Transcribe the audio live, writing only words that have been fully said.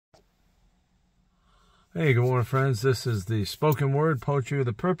Hey, good morning, friends. This is the Spoken Word, Poetry with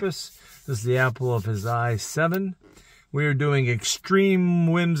a Purpose. This is the apple of his eye 7. We are doing extreme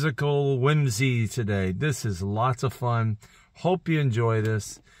whimsical whimsy today. This is lots of fun. Hope you enjoy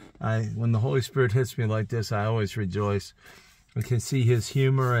this. When the Holy Spirit hits me like this, I always rejoice. I can see his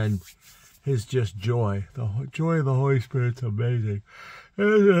humor and his just joy. The joy of the Holy Spirit's amazing.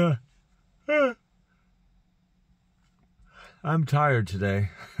 And, I'm tired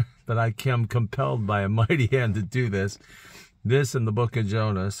today, but I am compelled by a mighty hand to do this and the book of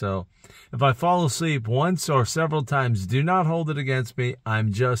Jonah. So if I fall asleep once or several times, do not hold it against me.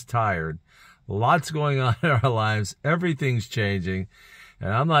 I'm just tired. Lots going on in our lives. Everything's changing.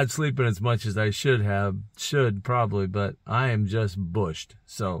 And I'm not sleeping as much as I should probably, but I am just bushed.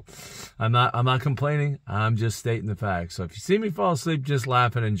 So I'm not complaining. I'm just stating the facts. So if you see me fall asleep, just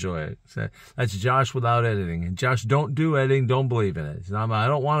laugh and enjoy it. So that's Josh without editing. And Josh, don't do editing. Don't believe in it. So I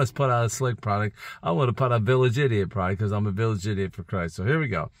don't want us to put out a slick product. I want to put out a village idiot product because I'm a village idiot for Christ. So here we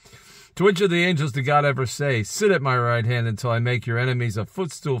go. To which of the angels did God ever say, sit at my right hand until I make your enemies a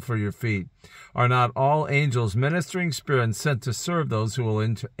footstool for your feet? Are not all angels ministering spirits sent to serve those who will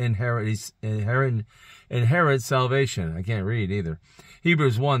inherit salvation? I can't read either.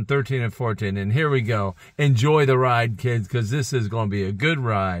 Hebrews 1:13 and 14. And here we go. Enjoy the ride, kids, because this is going to be a good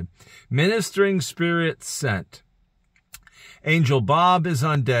ride. Ministering spirits sent. Angel Bob is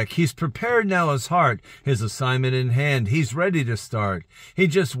on deck. He's prepared now his heart, his assignment in hand. He's ready to start. He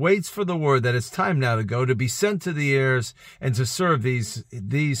just waits for the word that it's time now to go, to be sent to the heirs and to serve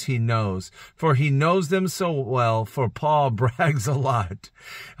these he knows. For he knows them so well, for Paul brags a lot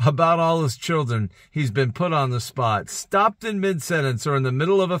about all his children. He's been put on the spot, stopped in mid-sentence or in the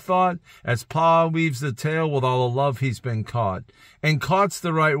middle of a thought, as Paul weaves the tale with all the love he's been caught. And caught's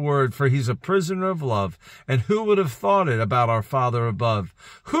the right word, for he's a prisoner of love. And who would have thought it about our Father above?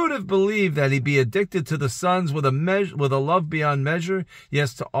 Who'd have believed that he'd be addicted to the sons with a love beyond measure?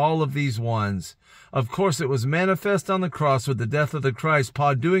 Yes, to all of these ones. Of course, it was manifest on the cross with the death of the Christ,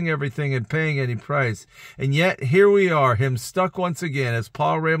 Paul doing everything and paying any price. And yet, here we are, him stuck once again, as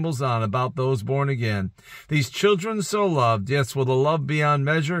Paul rambles on about those born again. These children so loved, yes, with a love beyond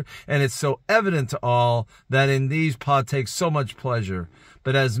measure, and it's so evident to all that in these Paul takes so much pleasure.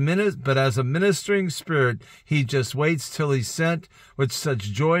 But as a ministering spirit, he just waits till he's sent, with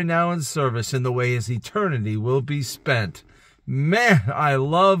such joy now in service in the way his eternity will be spent. Man, I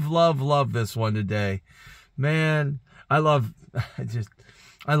love this one today. Man, I love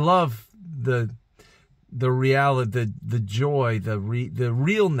the reality, the joy, the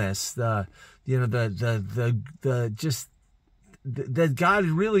realness, that God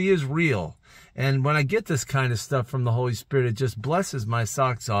really is real. And when I get this kind of stuff from the Holy Spirit, it just blesses my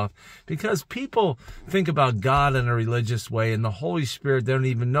socks off, because people think about God in a religious way, and the Holy Spirit, they don't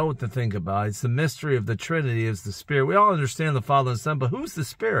even know what to think about. It's the mystery of the Trinity, is the Spirit. We all understand the Father and Son, but who's the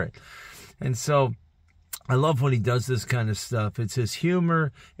Spirit? And so I love when he does this kind of stuff. It's his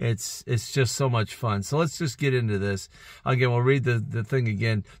humor. It's just so much fun. So let's just get into this. Again, we'll read the thing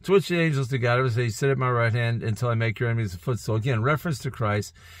again. To which the angels did God ever say, sit at my right hand until I make your enemies a footstool? Again, reference to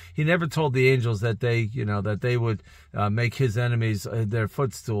Christ. He never told the angels that they would make his enemies their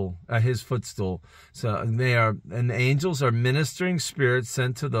footstool, his footstool. So and the angels are ministering spirits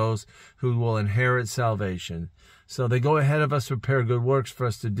sent to those who will inherit salvation. So they go ahead of us, prepare good works for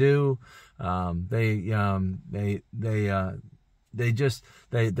us to do. They're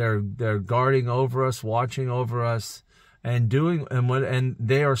guarding over us, watching over us, and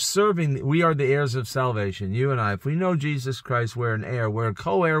they are serving. We are the heirs of salvation. You and I, if we know Jesus Christ, we're an heir. We're a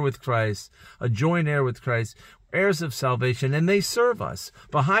co-heir with Christ, a joint heir with Christ, heirs of salvation, and they serve us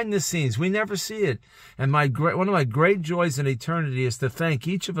behind the scenes. We never see it. And one of my great joys in eternity is to thank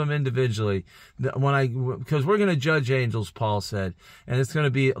each of them individually. Because we're going to judge angels, Paul said, and it's going to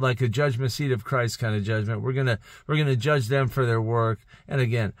be like a judgment seat of Christ kind of judgment. We're going to judge them for their work. And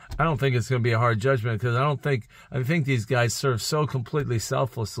again, I don't think it's going to be a hard judgment, because I think these guys serve so completely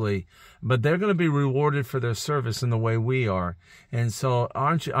selflessly, but they're going to be rewarded for their service in the way we are. And so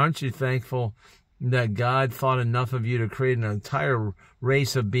aren't you thankful that God thought enough of you to create an entire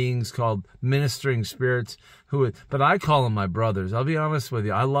race of beings called ministering spirits but I call them my brothers. I'll be honest with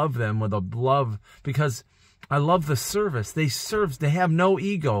you. I love them with a love, because I love the service. They serve. They have no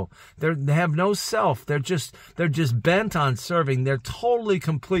ego. They have no self. They're just bent on serving. They're totally,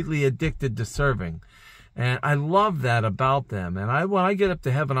 completely addicted to serving. And I love that about them. And when I get up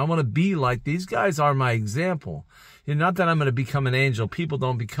to heaven, I want to be like these guys are my example. Not that I'm going to become an angel. People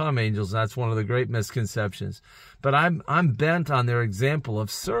don't become angels. That's one of the great misconceptions. But I'm bent on their example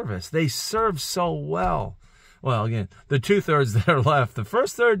of service. They serve so well. Well, again, the 2/3 that are left. The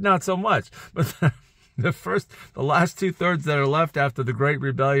first third, not so much. But The last 2/3 that are left after the great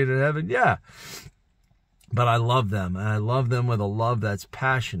rebellion in heaven, yeah. But I love them, and I love them with a love that's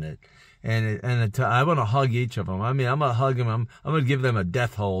passionate. And I want to hug each of them. I mean, I'm going to hug them. I'm going to give them a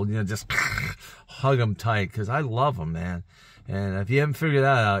death hold, just hug them tight, because I love them, man. And if you haven't figured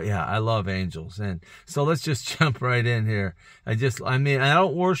that out, yeah, I love angels. And so let's just jump right in here. I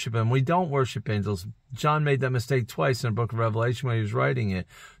don't worship them. We don't worship angels. John made that mistake twice in the book of Revelation when he was writing it.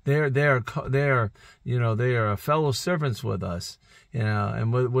 They are fellow servants with us,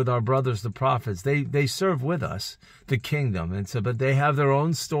 and with our brothers, the prophets. They serve with us the kingdom. And so, but they have their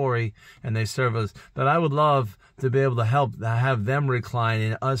own story and they serve us. But I would love to be able to have them recline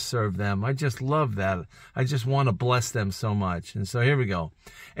and us serve them. I just love that. I just want to bless them so much. And so here we go.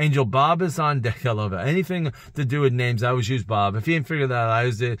 Angel Bob is on deck. I love it. Anything to do with names, I always use Bob. If you didn't figure that out, I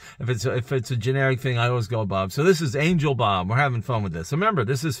always do. If it's a generic thing, I always go Bob. So this is Angel Bob. We're having fun with this. Remember,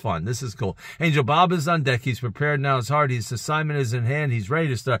 this is fun. This is cool. Angel Bob is on deck. He's prepared now. His heart. His assignment is in hand. He's ready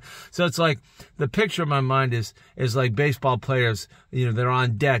to start. So it's like the picture in my mind is like baseball players. They're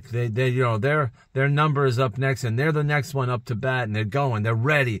on deck. Their number is up next, and they're the next one up to bat, and they're going. They're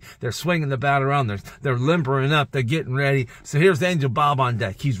ready. They're swinging the bat around. They're limbering up. They're getting ready. So here's Angel Bob on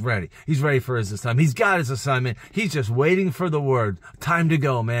deck. He's ready. He's ready for his assignment. He's got his assignment. He's just waiting for the word. Time to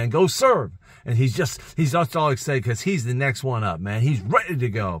go, man. Go serve. And he's just all excited because he's the next one up, man. He's ready to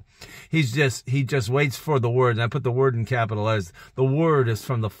go. He just waits for the word. And I put the word in capital letters. The word is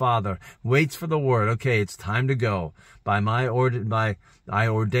from the Father. Waits for the word. Okay, it's time to go. I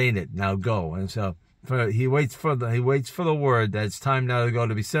ordain it. Now go. And so he waits for the word that it's time now to go,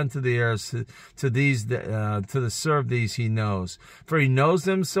 to be sent to the earth, to serve these he knows. For he knows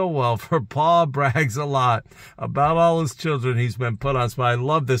them so well. For Paul brags a lot about all his children he's been put on. So I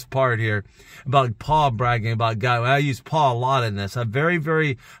love this part here about Paul bragging about God. I use Paul a lot in this. I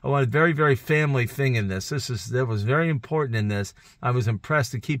want a very, very family thing in this. That was very important in this. I was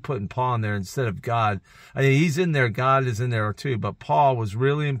impressed to keep putting Paul in there instead of God. I mean, he's in there. God is in there too. But Paul was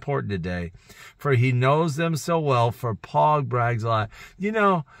really important today. For he knows them so well. For Paul brags a lot.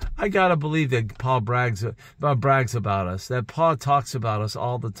 I gotta believe that Paul brags about us. That Paul talks about us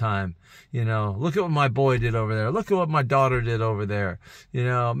all the time. Look at what my boy did over there. Look at what my daughter did over there.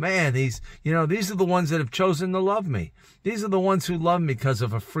 Man, these are the ones that have chosen to love me. These are the ones who love me because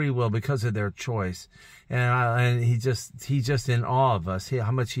of a free will, because of their choice. And he's just in awe of us.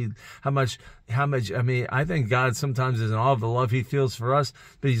 How much. I mean, I think God sometimes is in awe of the love he feels for us,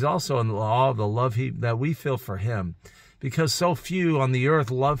 but he's also in awe of the love that we feel for him, because so few on the earth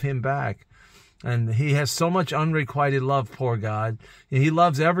love him back. And he has so much unrequited love, poor God. He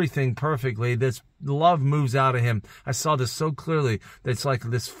loves everything perfectly. This love moves out of him. I saw this so clearly. It's like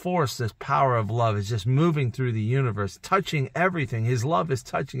this force, this power of love is just moving through the universe, touching everything. His love is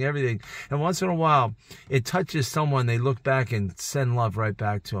touching everything. And once in a while, it touches someone. They look back and send love right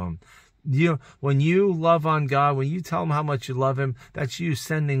back to him. When you love on God, when you tell him how much you love him, that's you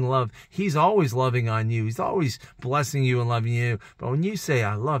sending love. He's always loving on you. He's always blessing you and loving you. But when you say,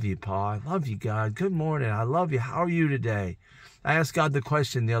 I love you, Paul, I love you, God, good morning, I love you, how are you today? I asked God the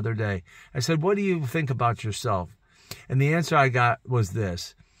question the other day. I said, what do you think about yourself? And the answer I got was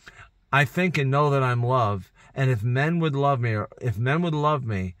this: I think and know that I'm loved. And if men would love me,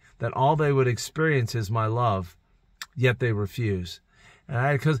 that all they would experience is my love, yet they refuse.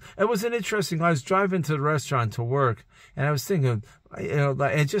 Because it was an interesting, I was driving to the restaurant to work, and I was thinking,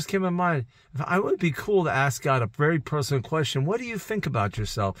 it just came in mind, I would be cool to ask God a very personal question. What do you think about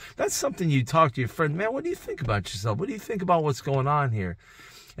yourself? That's something you talk to your friend. Man, what do you think about yourself? What do you think about what's going on here?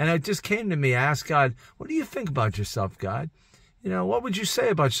 And it just came to me, I asked God, what do you think about yourself, God? What would you say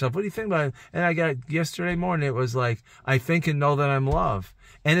about yourself? What do you think about it? And I got, yesterday morning, it was like, I think and know that I'm loved.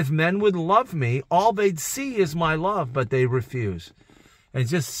 And if men would love me, all they'd see is my love, but they refuse. And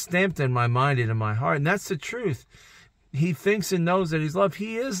it's just stamped in my mind and in my heart. And that's the truth. He thinks and knows that he's loved.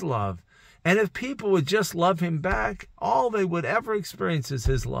 He is love. And if people would just love him back, all they would ever experience is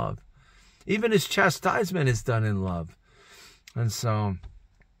his love. Even his chastisement is done in love. And so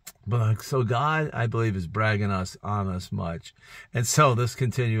God, I believe, is bragging on us much. And so let's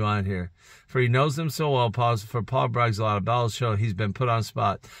continue on here. For he knows them so well. For Paul brags a lot about his show. He's been put on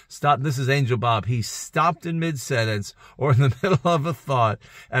spot. Stop. This is Angel Bob. He stopped in mid-sentence or in the middle of a thought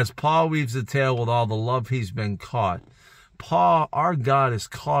as Paul weaves the tale with all the love he's been caught. Paul, our God, is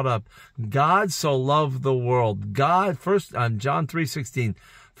caught up. God so loved the world. God, first on John 3:16.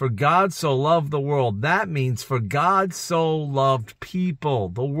 For God so loved the world. That means for God so loved people.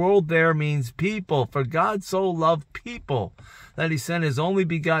 The world there means people. For God so loved people that he sent his only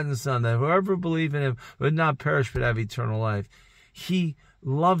begotten Son, that whoever believed in him would not perish but have eternal life.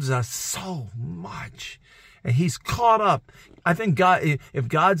 loves us so much. And he's caught up. I think God, if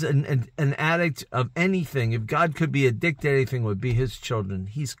God's an addict of anything, if God could be addicted to anything, it would be his children.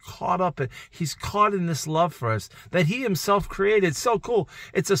 He's caught up. He's caught in this love for us that he himself created. It's so cool.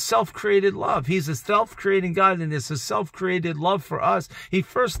 It's a self-created love. He's a self-creating God, and it's a self-created love for us. He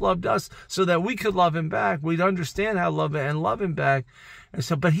first loved us so that we could love him back. We'd understand how to love it and love him back. And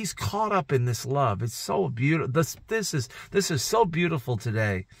so, but he's caught up in this love. It's so beautiful. This is so beautiful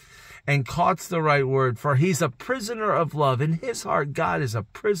today. And caught's the right word, for he's a prisoner of love. In his heart, God is a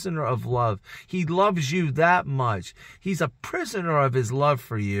prisoner of love. He loves you that much. He's a prisoner of his love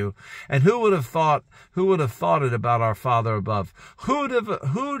for you. And who would have thought it about our Father above?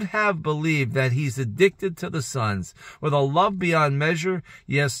 Who'd have believed that he's addicted to the sons with a love beyond measure?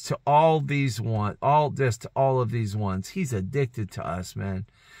 Yes, to all of these ones. He's addicted to us, man.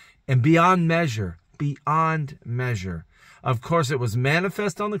 And beyond measure. Of course, it was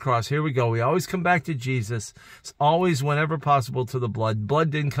manifest on the cross. Here we go. We always come back to Jesus. It's always, whenever possible, to the blood.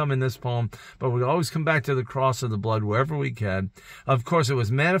 Blood didn't come in this poem, but we always come back to the cross or the blood wherever we can. Of course, it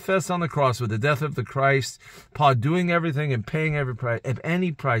was manifest on the cross with the death of the Christ. Paul doing everything and paying every price. If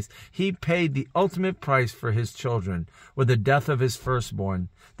any price, he paid the ultimate price for his children with the death of his firstborn,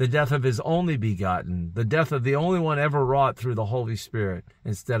 the death of his only begotten, the death of the only one ever wrought through the Holy Spirit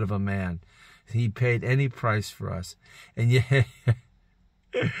instead of a man. He paid any price for us. And yet,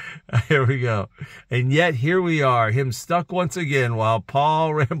 here we go. And yet here we are, him stuck once again while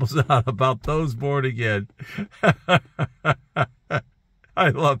Paul rambles on about those born again.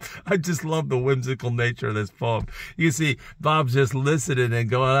 I just love the whimsical nature of this poem. You see, Bob's just listening and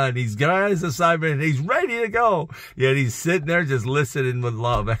going on. He's got his assignment and he's ready to go. Yet he's sitting there just listening with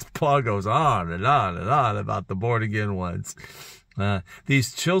love as Paul goes on and on and on about the born again ones.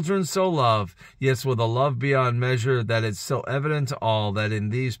 These children so love, yes, with a love beyond measure, that it's so evident to all that in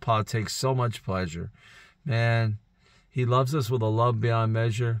these Paul takes so much pleasure. Man, he loves us with a love beyond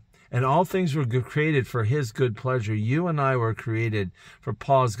measure. And all things were created for his good pleasure. You and I were created for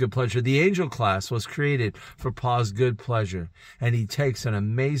Paul's good pleasure. The angel class was created for Paul's good pleasure. And he takes an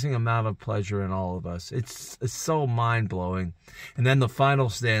amazing amount of pleasure in all of us. It's so mind-blowing. And then the final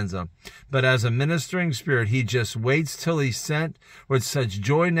stanza. But as a ministering spirit, he just waits till he's sent with such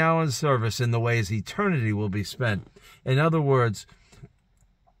joy now in service in the ways eternity will be spent. In other words,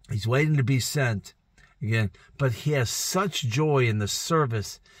 he's waiting to be sent. Again, but he has such joy in the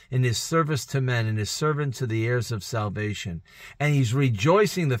service, in his service to men, in his servant to the heirs of salvation. And he's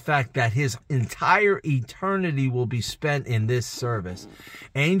rejoicing the fact that his entire eternity will be spent in this service.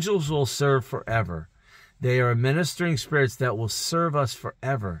 Angels will serve forever. They are ministering spirits that will serve us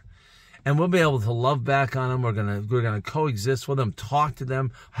forever. And we'll be able to love back on them. We're gonna coexist with them, talk to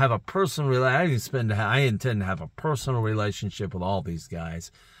them, have a personal relationship. I intend to have a personal relationship with all these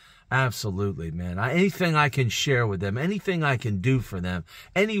guys. Absolutely, man. Anything I can share with them, anything I can do for them,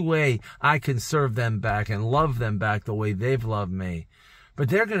 any way I can serve them back and love them back the way they've loved me. But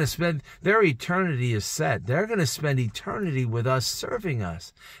they're going to spend, their eternity is set. They're going to spend eternity with us, serving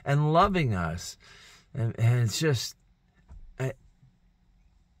us and loving us. And it's just,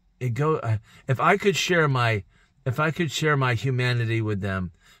 if I could share my humanity with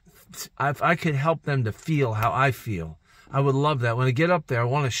them, if I could help them to feel how I feel, I would love that. When I get up there, I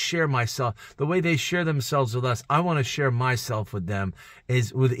want to share myself. The way they share themselves with us, I want to share myself with them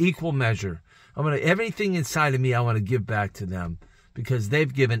is with equal measure. Everything inside of me, I want to give back to them because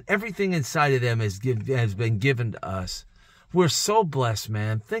they've given. Everything inside of them has been given to us. We're so blessed,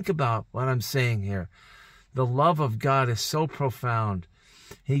 man. Think about what I'm saying here. The love of God is so profound.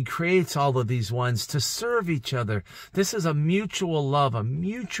 He creates all of these ones to serve each other. This is a mutual love, a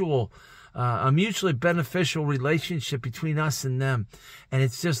mutually beneficial relationship between us and them. And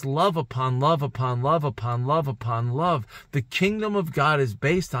it's just love upon love upon love upon love upon love. The kingdom of God is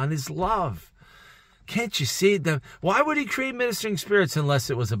based on his love. Can't you see them? Why would he create ministering spirits unless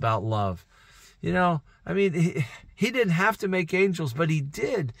it was about love? You know, I mean, he didn't have to make angels, but he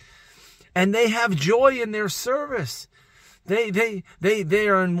did. And they have joy in their service. They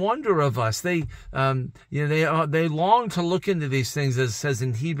are in wonder of us. They long to look into these things, as it says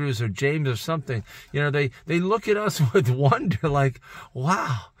in Hebrews or James or something. You know, they look at us with wonder, like,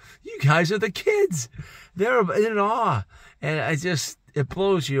 wow, you guys are the kids. They're in awe, and it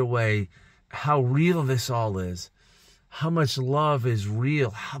blows you away how real this all is, how much love is real,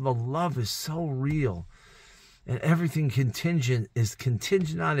 how the love is so real. And everything is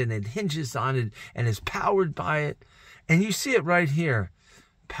contingent on it and hinges on it and is powered by it. And you see it right here.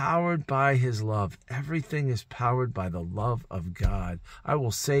 Powered by his love. Everything is powered by the love of God. I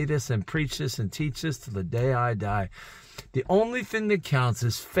will say this and preach this and teach this till the day I die. The only thing that counts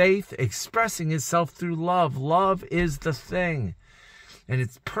is faith expressing itself through love. Love is the thing. And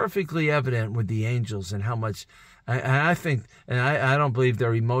it's perfectly evident with the angels and how much, I think, and I don't believe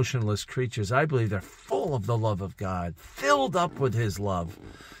they're emotionless creatures. I believe they're full of the love of God, filled up with his love.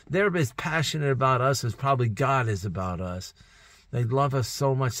 They're as passionate about us as probably God is about us. They love us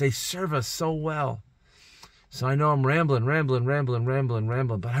so much. They serve us so well. So I know I'm rambling,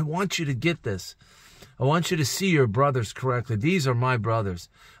 but I want you to get this. I want you to see your brothers correctly. These are my brothers.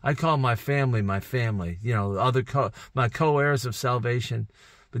 I call my family, you know, my co-heirs of salvation.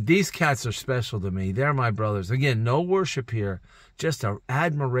 But these cats are special to me. They're my brothers. Again, no worship here, just an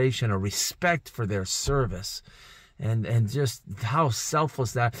admiration, a respect for their service. And just how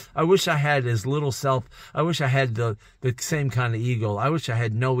selfless that. I wish I had as little self. I wish I had the same kind of ego. I wish I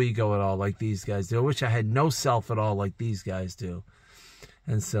had no ego at all like these guys do. I wish I had no self at all like these guys do.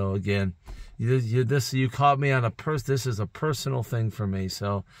 And so again, you caught me on this is a personal thing for me.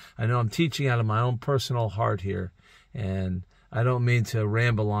 So I know I'm teaching out of my own personal heart here, and I don't mean to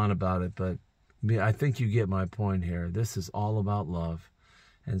ramble on about it, but I think you get my point here. This is all about love.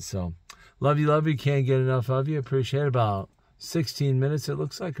 And so love you, can't get enough of you. Appreciate it. About 16 minutes it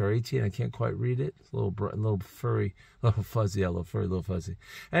looks like, or 18. I can't quite read it. It's a little furry, a little fuzzy, a little furry, a little fuzzy.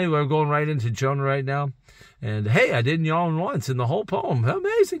 Anyway, we're going right into Jonah right now. And hey, I didn't yawn once in the whole poem.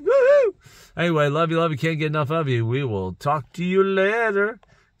 Amazing. Woohoo! Anyway, love you, can't get enough of you. We will talk to you later.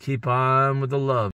 Keep on with the love.